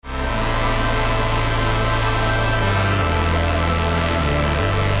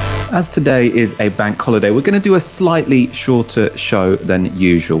As today is a bank holiday, we're going to do a slightly shorter show than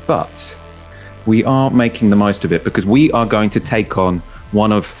usual, but we are making the most of it because we are going to take on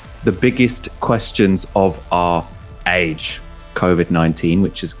one of the biggest questions of our age, COVID-19,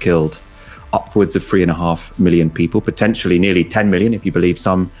 which has killed upwards of 3.5 million people, potentially nearly 10 million if you believe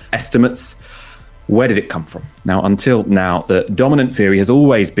some estimates. Where did it come from? Now, until now, the dominant theory has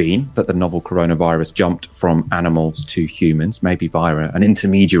always been that the novel coronavirus jumped from animals to humans, maybe via an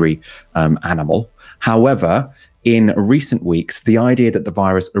intermediary animal. However, in recent weeks, the idea that the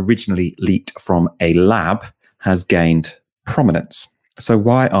virus originally leaked from a lab has gained prominence. So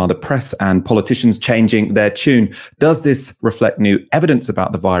why are the press and politicians changing their tune? Does this reflect new evidence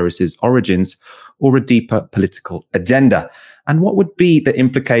about the virus's origins or a deeper political agenda? And what would be the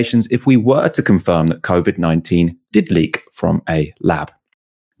implications if we were to confirm that COVID-19 did leak from a lab?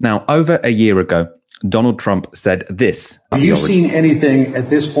 Now, over a year ago, Donald Trump said this. Have you seen anything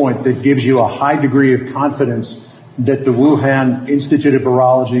at this point that gives you a high degree of confidence that the Wuhan Institute of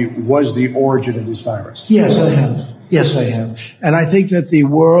Virology was the origin of this virus? Yes, I have. Yes, I have. And I think that the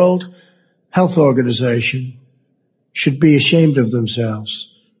World Health Organization should be ashamed of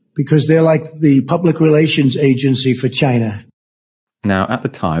themselves because they're like the public relations agency for China. Now, at the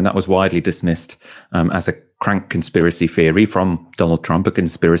time, that was widely dismissed as a crank conspiracy theory from Donald Trump, a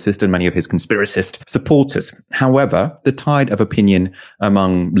conspiracist, and many of his conspiracist supporters. However, the tide of opinion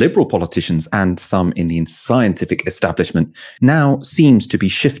among liberal politicians and some in the scientific establishment now seems to be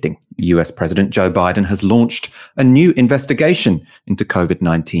shifting. US President Joe Biden has launched a new investigation into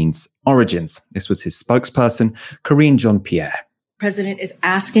COVID-19's origins. This was his spokesperson, Karine Jean-Pierre. President is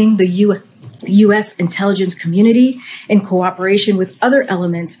asking the U.S. intelligence community, in cooperation with other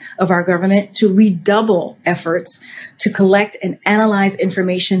elements of our government, to redouble efforts to collect and analyze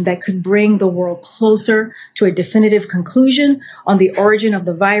information that could bring the world closer to a definitive conclusion on the origin of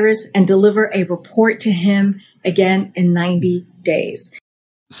the virus and deliver a report to him again in 90 days.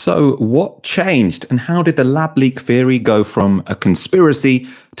 So what changed and how did the lab leak theory go from a conspiracy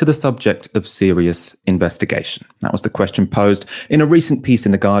to the subject of serious investigation? That was the question posed in a recent piece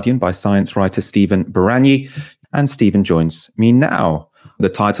in The Guardian by science writer Stephen Baragni. And Stephen joins me now. The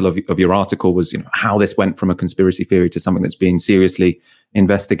title of your article was, how this went from a conspiracy theory to something that's being seriously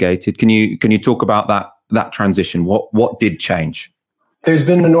investigated. Can you talk about that transition? What did change? There's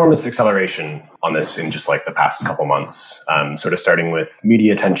been enormous acceleration on this in just like the past couple months, sort of starting with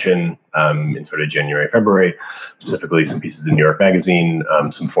media attention in sort of January, February, specifically some pieces in New York Magazine,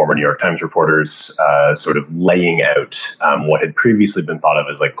 some former New York Times reporters sort of laying out what had previously been thought of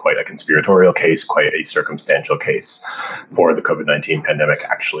as like quite a conspiratorial case, quite a circumstantial case for the COVID-19 pandemic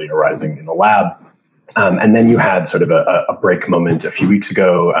actually arising in the lab. And then you had sort of a break moment a few weeks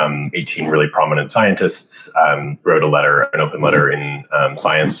ago. 18 really prominent scientists wrote an open letter in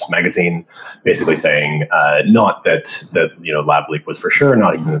Science magazine, basically saying not that lab leak was for sure,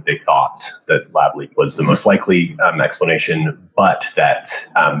 not even that they thought that lab leak was the most likely explanation, but that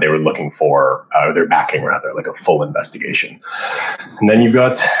they were looking for, they're backing rather, like a full investigation. And then you've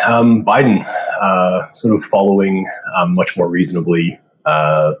got Biden sort of following much more reasonably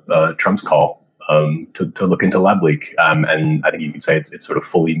Trump's call to look into lab leak. And I think you could say it's sort of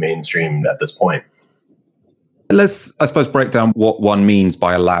fully mainstreamed at this point. Let's, I suppose, break down what one means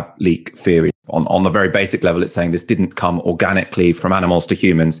by a lab leak theory. On the very basic level, it's saying this didn't come organically from animals to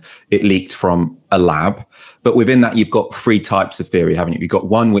humans. It leaked from a lab. But within that, you've got three types of theory, haven't you? You've got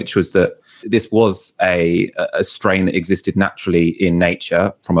one, which was that this was a strain that existed naturally in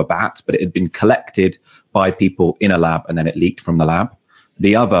nature from a bat, but it had been collected by people in a lab and then it leaked from the lab.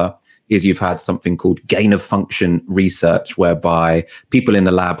 The other is you've had something called gain of function research, whereby people in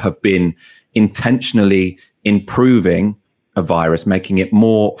the lab have been intentionally improving a virus, making it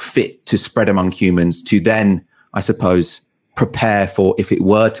more fit to spread among humans to then, I suppose, prepare for if it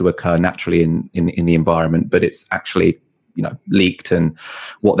were to occur naturally in the environment, but it's actually, leaked, and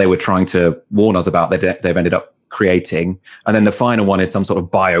what they were trying to warn us about, they've ended up creating. And then the final one is some sort of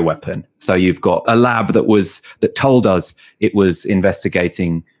bioweapon. So you've got a lab that told us it was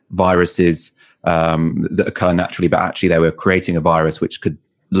investigating viruses that occur naturally, but actually they were creating a virus which could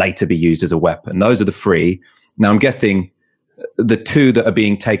later be used as a weapon. Those are the three. Now, I'm guessing the two that are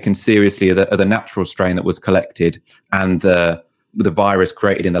being taken seriously are the natural strain that was collected and the virus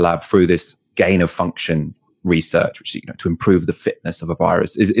created in the lab through this gain of function research, which is to improve the fitness of a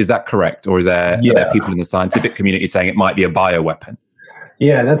virus. Is that correct? Or are there people in the scientific community saying it might be a bioweapon?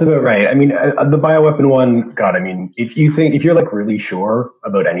 Yeah, that's about right. I mean, the bioweapon one, God, I mean, if you're like really sure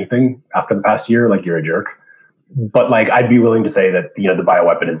about anything after the past year, like you're a jerk. But like, I'd be willing to say that, the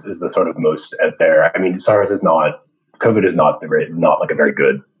bioweapon is the sort of most out there. I mean, COVID is not like a very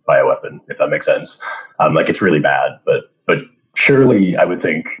good bioweapon, if that makes sense. Like, it's really bad, but surely I would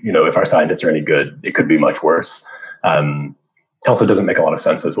think, if our scientists are any good, it could be much worse. Also doesn't make a lot of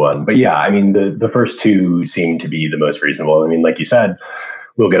sense as one. But yeah, I mean, the first two seem to be the most reasonable. I mean, like you said,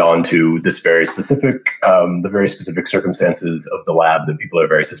 we'll get on to the very specific circumstances of the lab that people are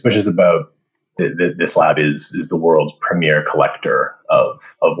very suspicious about. This lab is the world's premier collector of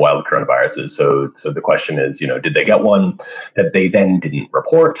wild coronaviruses. So the question is, did they get one that they then didn't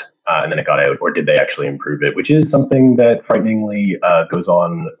report and then it got out, or did they actually improve it? Which is something that frighteningly goes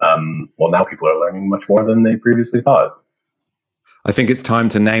on. Well, now people are learning much more than they previously thought. I think it's time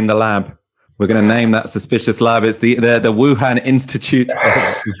to name the lab. We're going to name that suspicious lab. It's the Wuhan Institute of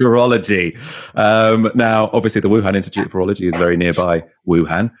Virology. Now, obviously, the Wuhan Institute of Virology is very nearby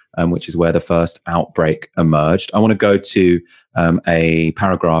Wuhan, which is where the first outbreak emerged. I want to go to a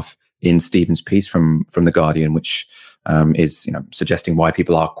paragraph in Stephen's piece from The Guardian, which is suggesting why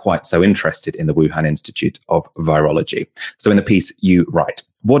people are quite so interested in the Wuhan Institute of Virology. So in the piece, you write,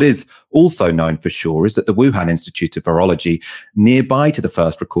 what is also known for sure is that the Wuhan Institute of Virology, nearby to the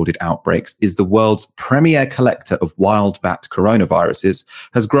first recorded outbreaks, is the world's premier collector of wild bat coronaviruses,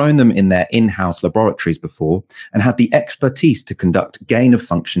 has grown them in their in-house laboratories before, and had the expertise to conduct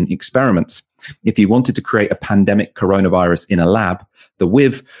gain-of-function experiments. If you wanted to create a pandemic coronavirus in a lab, the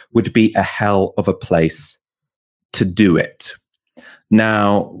WIV would be a hell of a place to do it.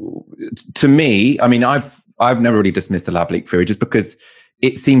 Now, to me, I mean, I've never really dismissed the lab leak theory, just because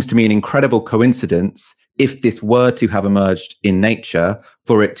it seems to me an incredible coincidence, if this were to have emerged in nature,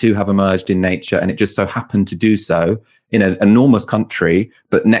 for it to have emerged in nature, and it just so happened to do so in an enormous country,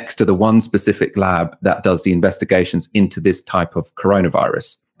 but next to the one specific lab that does the investigations into this type of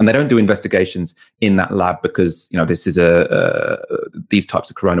coronavirus. And they don't do investigations in that lab because, this is these types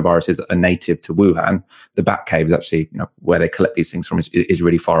of coronaviruses are native to Wuhan. The bat cave is actually, where they collect these things from is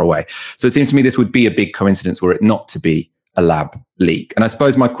really far away. So it seems to me this would be a big coincidence were it not to be a lab leak. And I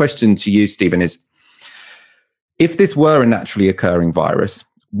suppose my question to you, Stephen, is if this were a naturally occurring virus,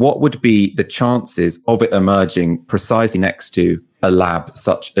 what would be the chances of it emerging precisely next to a lab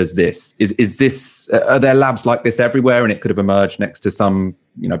such as this? Are there labs like this everywhere, and it could have emerged next to some,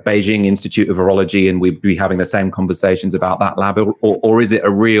 Beijing Institute of Virology, and we'd be having the same conversations about that lab, or is it a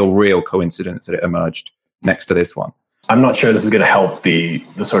real coincidence that it emerged next to this one? I'm not sure this is going to help the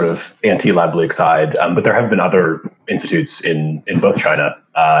sort of anti-lab leak side, but there have been other institutes in both China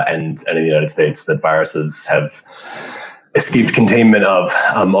and in the United States that viruses have escaped containment of,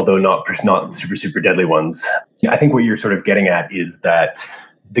 although not super deadly ones. I think what you're sort of getting at is that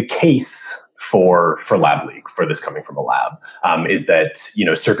the case for lab leak, for this coming from a lab, is that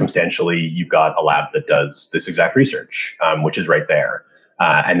circumstantially you've got a lab that does this exact research, which is right there,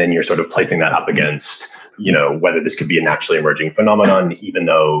 and then you're sort of placing that up against whether this could be a naturally emerging phenomenon, even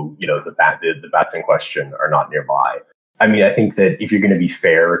though the bats in question are not nearby. I mean, I think that if you're going to be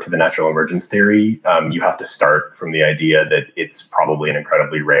fair to the natural emergence theory, you have to start from the idea that it's probably an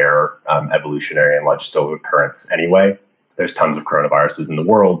incredibly rare evolutionary and logistical occurrence anyway. There's tons of coronaviruses in the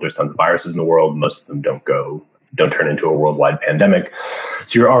world. There's tons of viruses in the world. Most of them don't turn into a worldwide pandemic.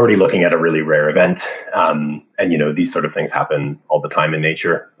 So you're already looking at a really rare event. And, these sort of things happen all the time in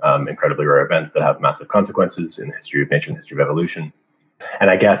nature, incredibly rare events that have massive consequences in the history of nature and the history of evolution.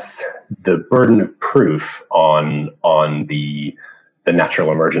 And I guess the burden of proof on the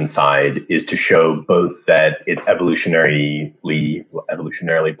natural emergence side is to show both that it's evolutionarily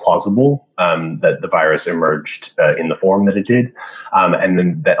plausible that the virus emerged in the form that it did, and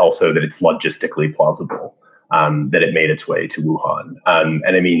then that also that it's logistically plausible that it made its way to Wuhan.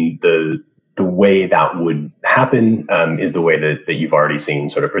 And I mean, the way that would happen is the way that you've already seen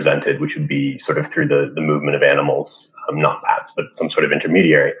sort of presented, which would be sort of through the movement of animals, not bats, but some sort of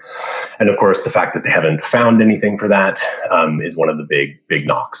intermediary. And of course, the fact that they haven't found anything for that is one of the big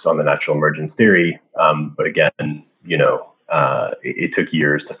knocks on the natural emergence theory. But again, it took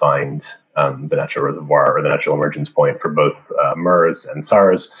years to find the natural reservoir or the natural emergence point for both MERS and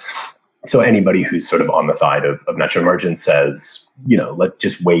SARS. So anybody who's sort of on the side of natural emergence says, let's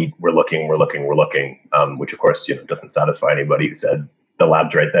just wait. We're looking, which of course, doesn't satisfy anybody who said the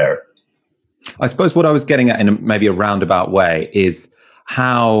lab's right there. I suppose what I was getting at in maybe a roundabout way is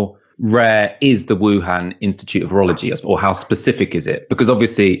how rare is the Wuhan Institute of Virology, or how specific is it? Because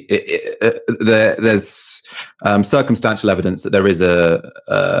obviously there's circumstantial evidence that there is a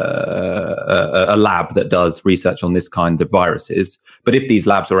lab that does research on this kind of viruses. But if these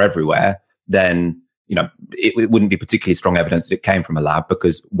labs are everywhere, then it wouldn't be particularly strong evidence that it came from a lab,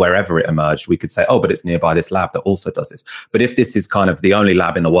 because wherever it emerged, we could say, oh, but it's nearby this lab that also does this. But if this is kind of the only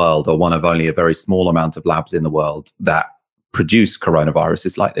lab in the world, or one of only a very small amount of labs in the world that produce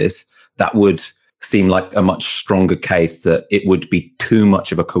coronaviruses like this, that would seem like a much stronger case that it would be too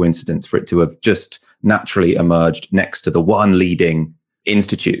much of a coincidence for it to have just naturally emerged next to the one leading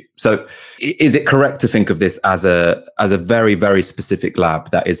institute. So is it correct to think of this as a very, very specific lab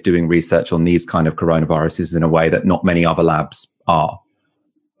that is doing research on these kind of coronaviruses in a way that not many other labs are?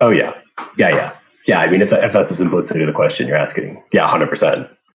 Oh, yeah. I mean, if that's the simplicity of the question you're asking, 100%.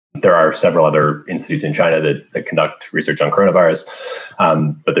 There are several other institutes in China that conduct research on coronavirus,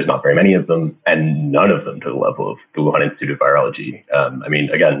 but there's not very many of them, and none of them to the level of the Wuhan Institute of Virology. I mean,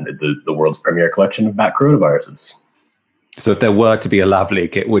 again, the world's premier collection of bat coronaviruses. So if there were to be a lab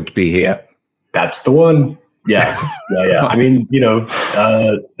leak, it would be here. That's the one. Yeah. I mean,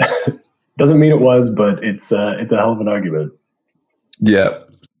 doesn't mean it was, but it's a hell of an argument. Yeah.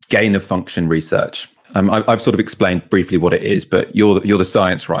 Gain of function research. I've sort of explained briefly what it is, but you're the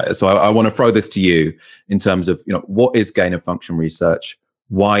science writer. So I want to throw this to you in terms of, what is gain of function research?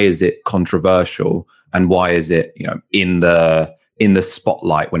 Why is it controversial? And why is it, in the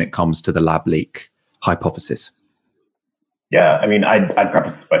spotlight when it comes to the lab leak hypothesis? Yeah, I mean, I'd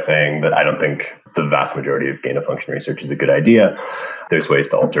preface this by saying that I don't think the vast majority of gain of function research is a good idea. There's ways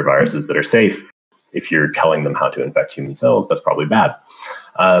to alter viruses that are safe. If you're telling them how to infect human cells, that's probably bad.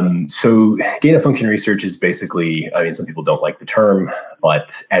 So gain of function research is basically, I mean, some people don't like the term,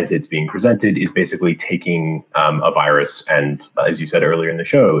 but as it's being presented, is basically taking a virus and, as you said earlier in the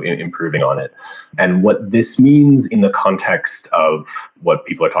show, improving on it. And what this means in the context of what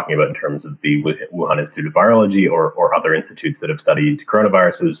people are talking about in terms of the Wuhan Institute of Virology or other institutes that have studied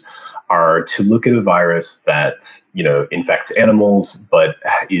coronaviruses are to look at a virus that, infects animals, but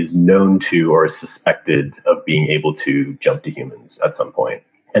is known to or is suspected of being able to jump to humans at some point.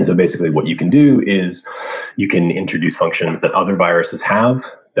 And so basically what you can do is you can introduce functions that other viruses have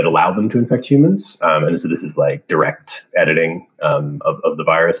that allow them to infect humans. And so this is like direct editing of the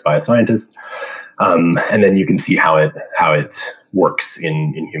virus by a scientist. And then you can see how it works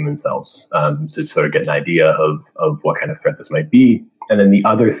in human cells. So sort of get an idea of what kind of threat this might be. And then the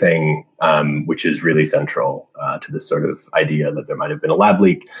other thing, which is really central to this sort of idea that there might have been a lab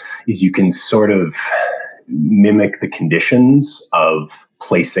leak, is you can sort of mimic the conditions of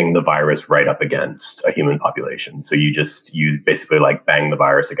placing the virus right up against a human population. So you basically like bang the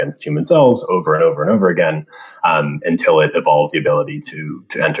virus against human cells over and over and over again until it evolves the ability to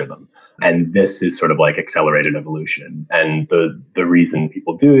enter them. And this is sort of like accelerated evolution. And the reason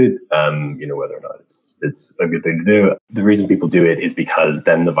people do it, whether or not it's a good thing to do, the reason people do it is because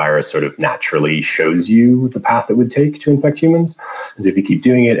then the virus sort of naturally shows you the path it would take to infect humans. And so if you keep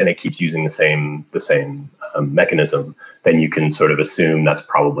doing it and it keeps using the same mechanism, then you can sort of assume that's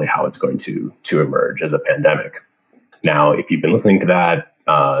probably how it's going to emerge as a pandemic. Now, if you've been listening to that,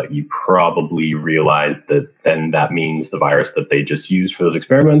 you probably realize that then that means the virus that they just used for those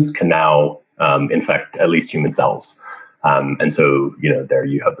experiments can now infect at least human cells. And so, there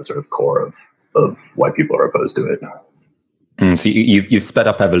you have the sort of core of why people are opposed to it. So you've sped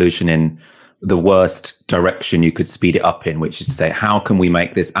up evolution in the worst direction you could speed it up in, which is to say, how can we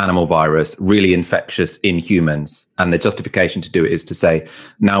make this animal virus really infectious in humans? And the justification to do it is to say,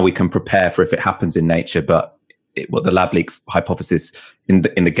 now we can prepare for if it happens in nature, but the lab leak hypothesis in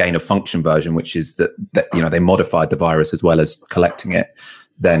the gain of function version, which is that they modified the virus as well as collecting it,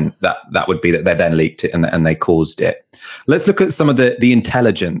 then that would be that they then leaked it and they caused it. Let's look at some of the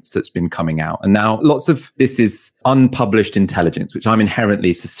intelligence that's been coming out. And now lots of this is unpublished intelligence, which I'm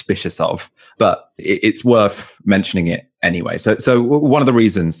inherently suspicious of, but it's worth mentioning it anyway. So one of the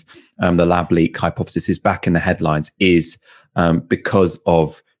reasons the lab leak hypothesis is back in the headlines is because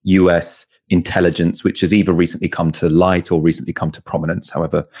of US intelligence, which has either recently come to light or recently come to prominence,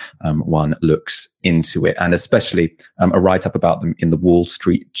 however one looks into it, and especially a write-up about them in the Wall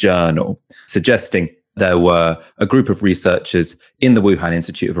Street Journal, suggesting there were a group of researchers in the Wuhan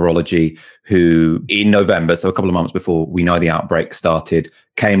Institute of Virology who, in November, so a couple of months before we know the outbreak started,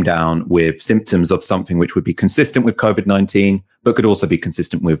 came down with symptoms of something which would be consistent with COVID-19, but could also be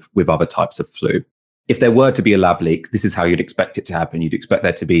consistent with other types of flu. If there were to be a lab leak, this is how you'd expect it to happen. You'd expect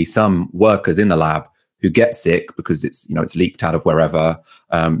there to be some workers in the lab who get sick because it's leaked out of wherever.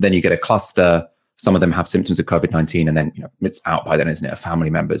 Then you get a cluster. Some of them have symptoms of COVID-19, and then it's out by then, isn't it? A family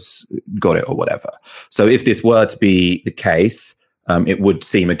member's got it or whatever. So if this were to be the case, it would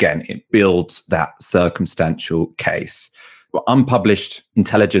seem, again, it builds that circumstantial case. Well, unpublished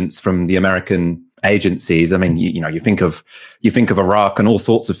intelligence from the American agencies. I mean, you think of Iraq and all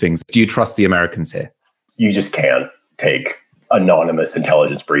sorts of things. Do you trust the Americans here? You just can't take anonymous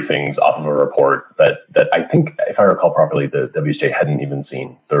intelligence briefings off of a report that I think, if I recall properly, the WSJ hadn't even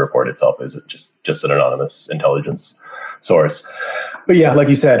seen the report itself. It was just an anonymous intelligence source. But yeah, like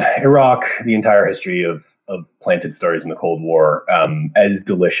you said, Iraq, the entire history of planted stories in the Cold War, as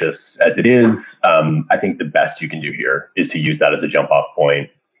delicious as it is, I think the best you can do here is to use that as a jump off point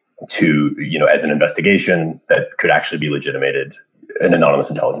to, as an investigation that could actually be legitimated. An anonymous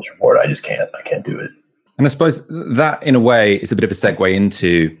intelligence report, I can't do it. And I suppose that, in a way, is a bit of a segue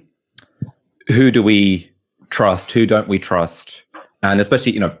into who do we trust, who don't we trust? And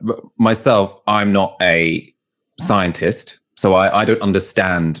especially, myself, I'm not a scientist, so I don't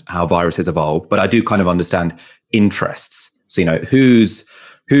understand how viruses evolve, but I do kind of understand interests. So, whose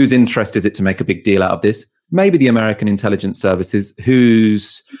interest is it to make a big deal out of this? Maybe the American intelligence services.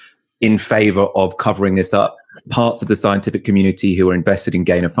 Who's in favor of covering this up? Parts of the scientific community who are invested in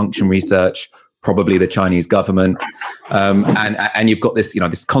gain of function research, probably the Chinese government, and you've got this,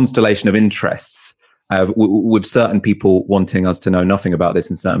 this constellation of interests with certain people wanting us to know nothing about this,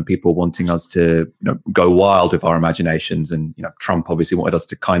 and certain people wanting us to go wild with our imaginations. And Trump obviously wanted us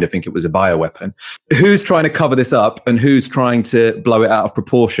to kind of think it was a bioweapon. Who's trying to cover this up, and who's trying to blow it out of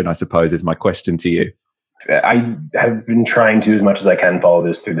proportion? I suppose is my question to you. I have been trying to, as much as I can, follow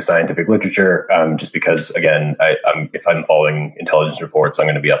this through the scientific literature, just because, again, if I'm following intelligence reports, I'm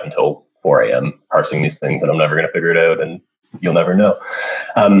going to be up until 4 a.m. parsing these things, and I'm never going to figure it out, and you'll never know.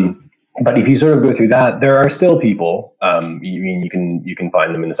 But if you sort of go through that, there are still people, you can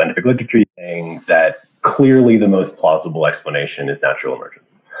find them in the scientific literature saying that clearly the most plausible explanation is natural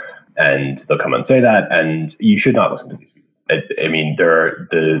emergence. And they'll come and say that, and you should not listen to these people. I mean,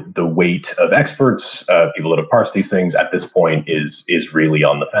 the weight of experts, people that have parsed these things at this point is really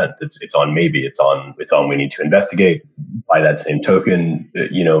on the fence. It's on maybe. It's on we need to investigate. By that same token,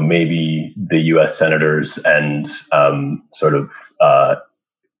 maybe the U.S. senators and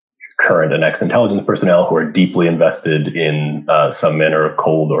current and ex-intelligence personnel who are deeply invested in some manner of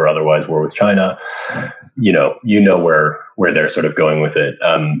cold or otherwise war with China, where they're sort of going with it.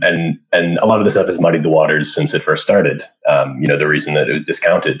 And a lot of this stuff has muddied the waters since it first started. The reason that it was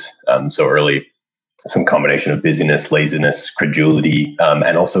discounted so early, some combination of busyness, laziness, credulity,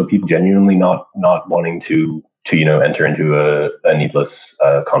 and also people genuinely not wanting to enter into a needless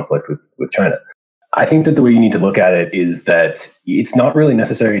conflict with China. I think that the way you need to look at it is that it's not really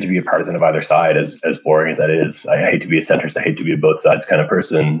necessary to be a partisan of either side, as boring as that is. I hate to be a centrist, I hate to be a both sides kind of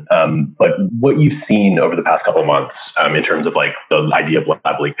person. But what you've seen over the past couple of months, in terms of like the idea of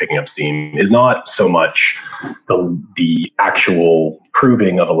lab leak picking up steam, is not so much the actual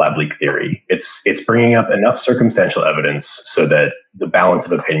proving of a lab leak theory. It's bringing up enough circumstantial evidence so that the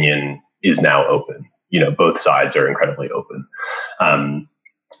balance of opinion is now open. Both sides are incredibly open.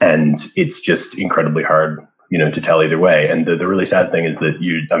 And it's just incredibly hard, to tell either way. And the really sad thing is that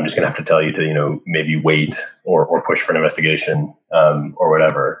I'm just going to have to tell you to, maybe wait or push for an investigation or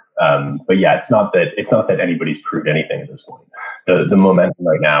whatever. But yeah, it's not that anybody's proved anything at this point. The momentum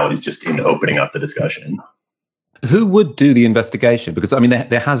right now is just in opening up the discussion. Who would do the investigation? Because,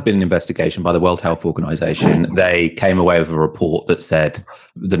 there has been an investigation by the World Health Organization. They came away with a report that said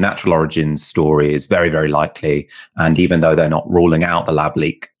the natural origins story is very, very likely. And even though they're not ruling out the lab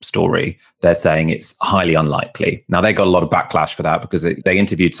leak story, they're saying it's highly unlikely. Now, they got a lot of backlash for that because they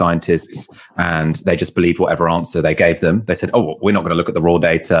interviewed scientists and they just believed whatever answer they gave them. They said, we're not going to look at the raw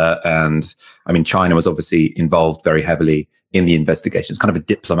data. And China was obviously involved very heavily in the investigation. It's kind of a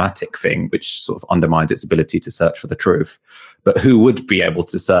diplomatic thing, which sort of undermines its ability to search for the truth. But who would be able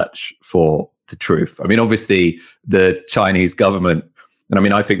to search for the truth? Obviously, the Chinese government,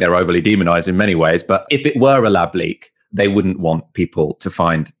 and I think they're overly demonized in many ways, but if it were a lab leak, they wouldn't want people to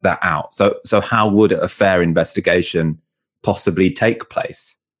find that out. So how would a fair investigation possibly take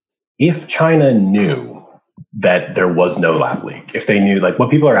place? If China knew that there was no lab leak, if they knew, like, what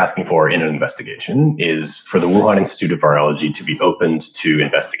people are asking for in an investigation is for the Wuhan Institute of Virology to be opened to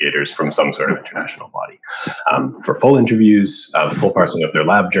investigators from some sort of international body for full interviews, full parsing of their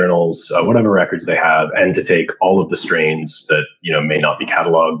lab journals, whatever records they have, and to take all of the strains that may not be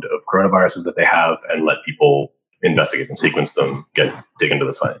cataloged of coronaviruses that they have and let people investigate them, sequence them, dig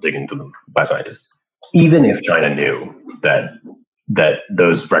into them by scientists. Even if China knew that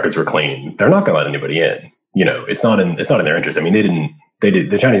those records were clean, they're not going to let anybody in. It's not in their interest.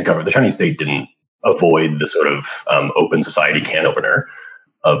 The Chinese government, the Chinese state didn't avoid the sort of open society can opener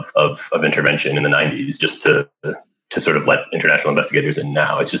of intervention in the 90s just to sort of let international investigators in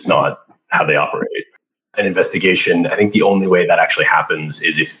now. It's just not how they operate. An investigation, I think the only way that actually happens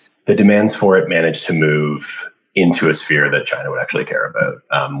is if the demands for it manage to move into a sphere that China would actually care about,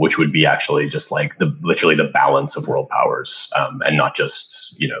 which would be actually just like literally the balance of world powers, and not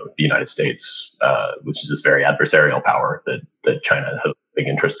just, the United States, which is this very adversarial power that China has a big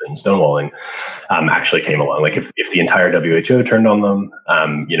interest in stonewalling, actually came along. Like if the entire WHO turned on them,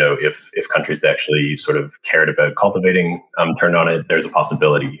 if countries that actually sort of cared about cultivating turned on it, there's a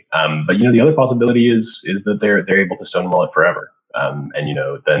possibility. But the other possibility is that they're able to stonewall it forever.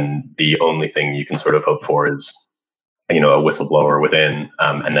 Then the only thing you can sort of hope for is, a whistleblower within.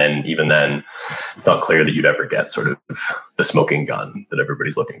 And then even then, it's not clear that you'd ever get sort of the smoking gun that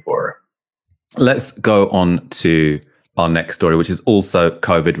everybody's looking for. Let's go on to our next story, which is also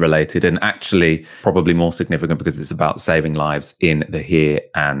COVID related and actually probably more significant because it's about saving lives in the here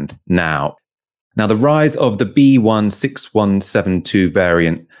and now. Now, the rise of the B.1.617.2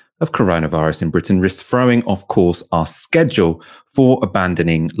 variant of coronavirus in Britain risks throwing off course our schedule for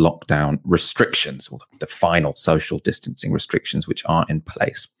abandoning lockdown restrictions, or the final social distancing restrictions which are in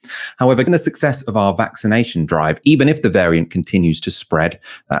place. However, given the success of our vaccination drive, even if the variant continues to spread,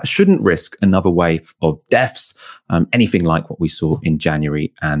 that shouldn't risk another wave of deaths, anything like what we saw in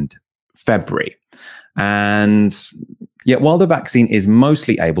January and February. And yet, while the vaccine is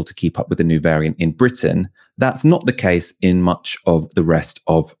mostly able to keep up with the new variant in Britain, that's not the case in much of the rest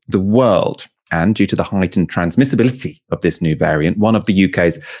of the world. And due to the heightened transmissibility of this new variant, one of the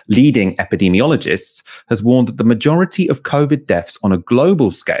UK's leading epidemiologists has warned that the majority of COVID deaths on a global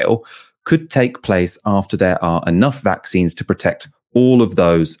scale could take place after there are enough vaccines to protect all of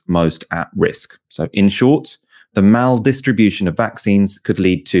those most at risk. So in short, the maldistribution of vaccines could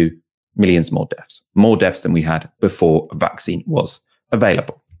lead to millions more deaths than we had before a vaccine was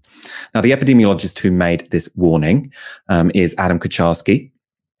available. Now, the epidemiologist who made this warning is Adam Kucharski.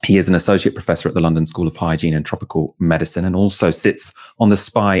 He is an associate professor at the London School of Hygiene and Tropical Medicine and also sits on the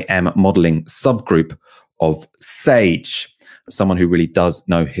SPI-M modelling subgroup of SAGE, someone who really does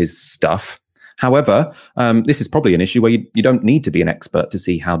know his stuff. However, this is probably an issue where you don't need to be an expert to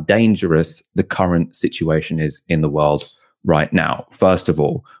see how dangerous the current situation is in the world right now. First of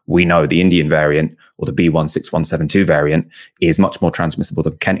all, we know the Indian variant, or the B.1.617.2 variant, is much more transmissible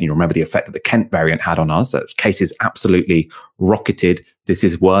than Kent. You remember the effect that the Kent variant had on us. Those cases absolutely rocketed. This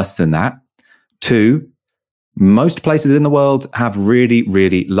is worse than that. Two, most places in the world have really,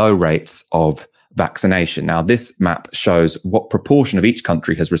 really low rates of vaccination. Now, this map shows what proportion of each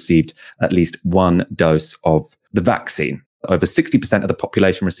country has received at least one dose of the vaccine. Over 60% of the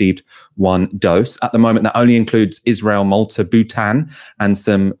population received one dose. At the moment, that only includes Israel, Malta, Bhutan, and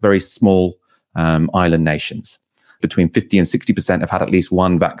some very small island nations. Between 50 and 60% have had at least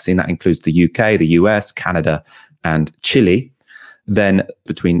one vaccine. That includes the UK, the US, Canada, and Chile. Then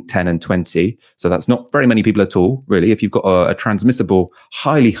between 10 and 20. So that's not very many people at all, really. If you've got a transmissible,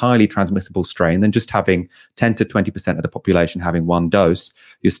 highly, highly transmissible strain, then just having 10 to 20% of the population having one dose,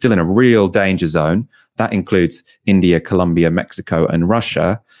 you're still in a real danger zone. That includes India, Colombia, Mexico, and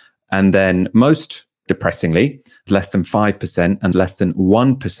Russia. And then most depressingly, less than 5% and less than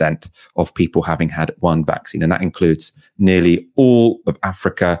 1% of people having had one vaccine. And that includes nearly all of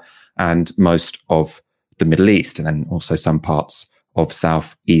Africa and most of the Middle East, and then also some parts of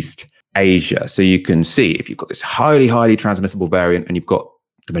Southeast Asia. So you can see if you've got this highly, highly transmissible variant and you've got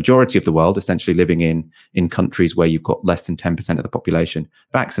the majority of the world essentially living in countries where you've got less than 10% of the population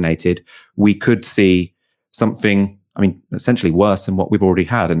vaccinated, we could see something, essentially worse than what we've already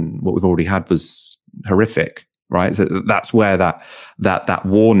had. And what we've already had was horrific, right? So that's where that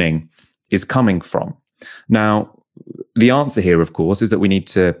warning is coming from. Now, the answer here, of course, is that we need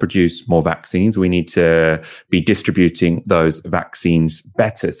to produce more vaccines. We need to be distributing those vaccines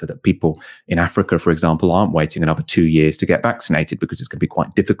better so that people in Africa, for example, aren't waiting another 2 years to get vaccinated, because it's going to be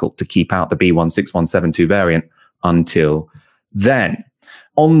quite difficult to keep out the B.1.617.2 variant until then.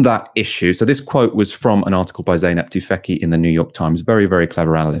 On that issue, so this quote was from an article by Zeynep Tufekci in the New York Times. Very, very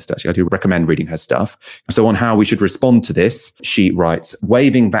clever analyst, actually. I do recommend reading her stuff. So on how we should respond to this, she writes,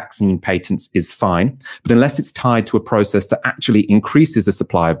 waiving vaccine patents is fine, but unless it's tied to a process that actually increases the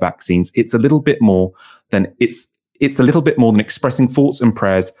supply of vaccines, it's a little bit more than expressing thoughts and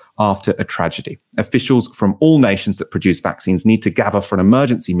prayers after a tragedy. Officials from all nations that produce vaccines need to gather for an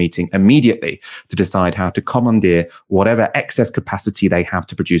emergency meeting immediately to decide how to commandeer whatever excess capacity they have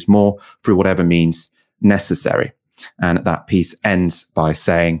to produce more through whatever means necessary. And that piece ends by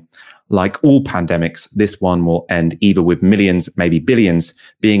saying, like all pandemics, this one will end either with millions, maybe billions,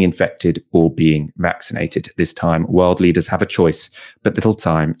 being infected or being vaccinated. This time, world leaders have a choice, but little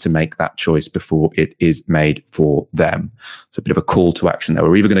time to make that choice before it is made for them. It's a bit of a call to action there.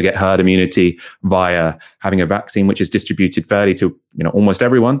 We're either going to get herd immunity via having a vaccine which is distributed fairly to almost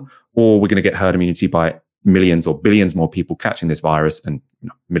everyone, or we're going to get herd immunity by millions or billions more people catching this virus and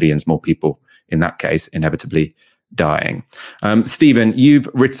millions more people, in that case, inevitably dying. Stephen, you've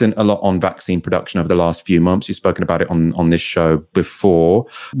written a lot on vaccine production over the last few months. You've spoken about it on this show before.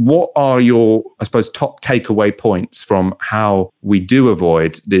 What are your, I suppose, top takeaway points from how we do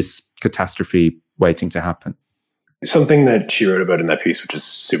avoid this catastrophe waiting to happen? Something that she wrote about in that piece, which is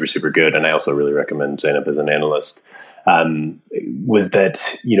super, super good, and I also really recommend Zeynep as an analyst, was that,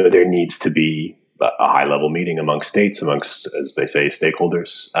 there needs to be a high-level meeting amongst states, amongst, as they say,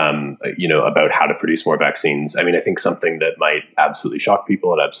 stakeholders, about how to produce more vaccines. I mean, I think something that might absolutely shock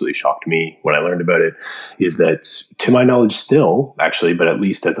people, it absolutely shocked me when I learned about it, is that, to my knowledge still, actually, but at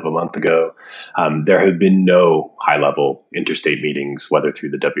least as of a month ago, there have been no high-level interstate meetings, whether through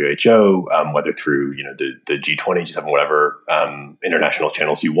the WHO, whether through, the G20, G7, whatever international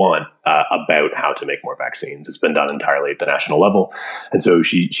channels you want, about how to make more vaccines. It's been done entirely at the national level. And so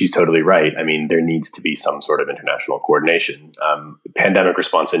she's totally right. I mean, there needs to be some sort of international coordination. Pandemic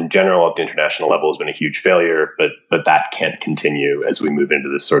response in general at the international level has been a huge failure, but that can't continue as we move into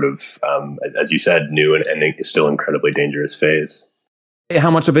this sort of, as you said, new and still incredibly dangerous phase. How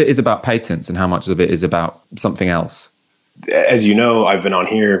much of it is about patents and how much of it is about something else? As you know, I've been on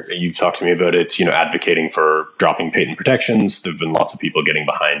here, you've talked to me about it, advocating for dropping patent protections. There have been lots of people getting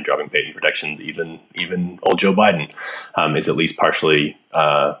behind dropping patent protections. Even old Joe Biden is at least partially,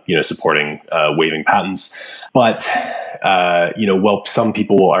 supporting waiving patents. But, while some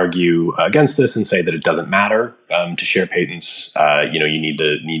people will argue against this and say that it doesn't matter to share patents, you need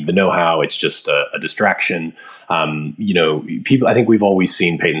the know-how. It's just a distraction. People, I think we've always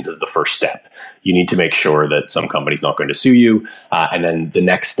seen patents as the first step. You need to make sure that some company's not going to sue you. And then the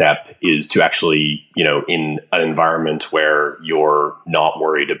next step is to actually, in an environment where you're not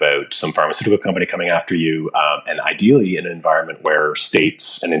worried about some pharmaceutical company coming after you, and ideally in an environment where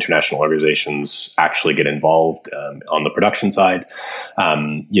states and international organizations actually get involved on the production side,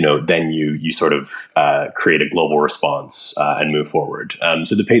 then you sort of create a global response and move forward.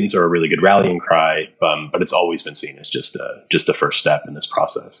 So the patents are a really good rallying cry, but it's always been seen as just a first step in this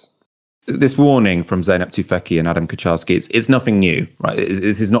process. This warning from Zeynep Tufekci and Adam Kucharski, it's nothing new, right?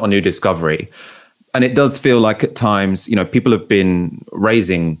 This is not a new discovery. And it does feel like at times, people have been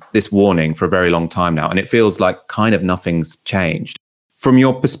raising this warning for a very long time now, and it feels like kind of nothing's changed. From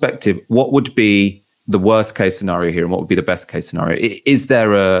your perspective, what would be the worst case scenario here and what would be the best case scenario? Is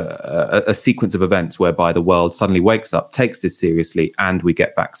there a sequence of events whereby the world suddenly wakes up, takes this seriously, and we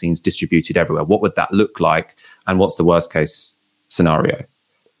get vaccines distributed everywhere? What would that look like? And what's the worst case scenario?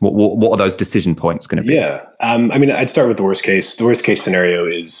 What are those decision points going to be? Yeah. I'd start with the worst case. The worst case scenario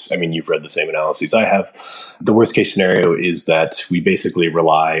is, you've read the same analyses I have. The worst case scenario is that we basically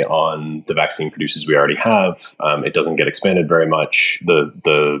rely on the vaccine producers we already have. It doesn't get expanded very much.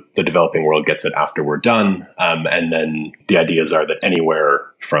 The developing world gets it after we're done. And then the ideas are that anywhere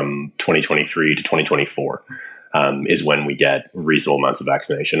from 2023 to 2024 is when we get reasonable amounts of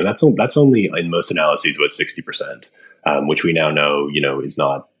vaccination. And that's only in most analyses about 60%, which we now know, is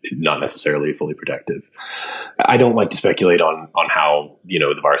not necessarily fully protective. I don't like to speculate on how,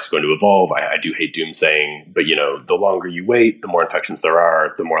 the virus is going to evolve. I do hate doomsaying, but, the longer you wait, the more infections there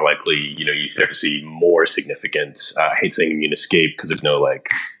are, the more likely, you start to see more significant, I hate saying immune escape because there's no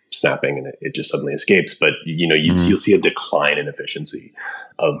snapping and it just suddenly escapes. But, you'll see a decline in efficiency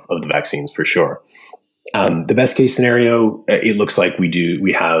of the vaccines for sure. The best case scenario, it looks like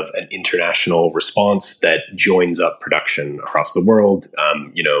we have an international response that joins up production across the world.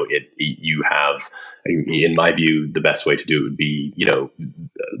 You have, in my view, the best way to do it would be,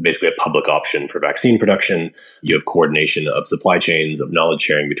 basically a public option for vaccine production. You have coordination of supply chains, of knowledge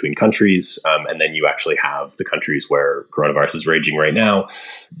sharing between countries. And then you actually have the countries where coronavirus is raging right now,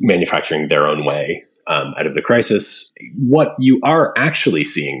 manufacturing their own way out of the crisis. What you are actually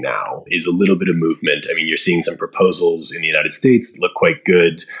seeing now is a little bit of movement. You're seeing some proposals in the United States that look quite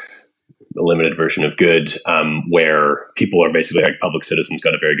good, a limited version of good, where people are basically, public citizens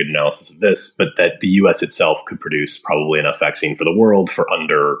got a very good analysis of this, but that the US itself could produce probably enough vaccine for the world for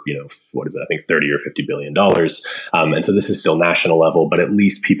under, what is it? I think $30 or $50 billion. And so this is still national level, but at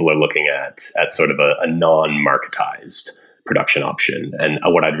least people are looking at sort of a non-marketized production option. And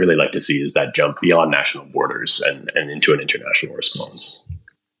what I'd really like to see is that jump beyond national borders and into an international response.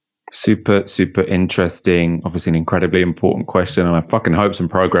 Super, super interesting. Obviously an incredibly important question. And I fucking hope some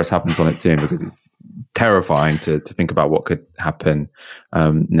progress happens on it soon because it's terrifying to think about what could happen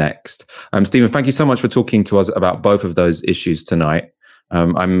next. Stephen, thank you so much for talking to us about both of those issues tonight.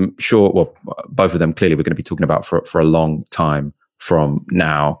 I'm sure, both of them clearly we're going to be talking about for a long time from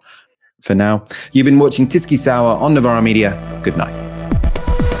now. For now, you've been watching Tysky Sour on Novara Media. Good night.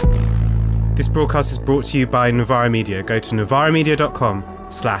 This broadcast is brought to you by Novara Media. Go to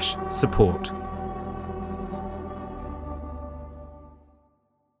novaramedia.com/support.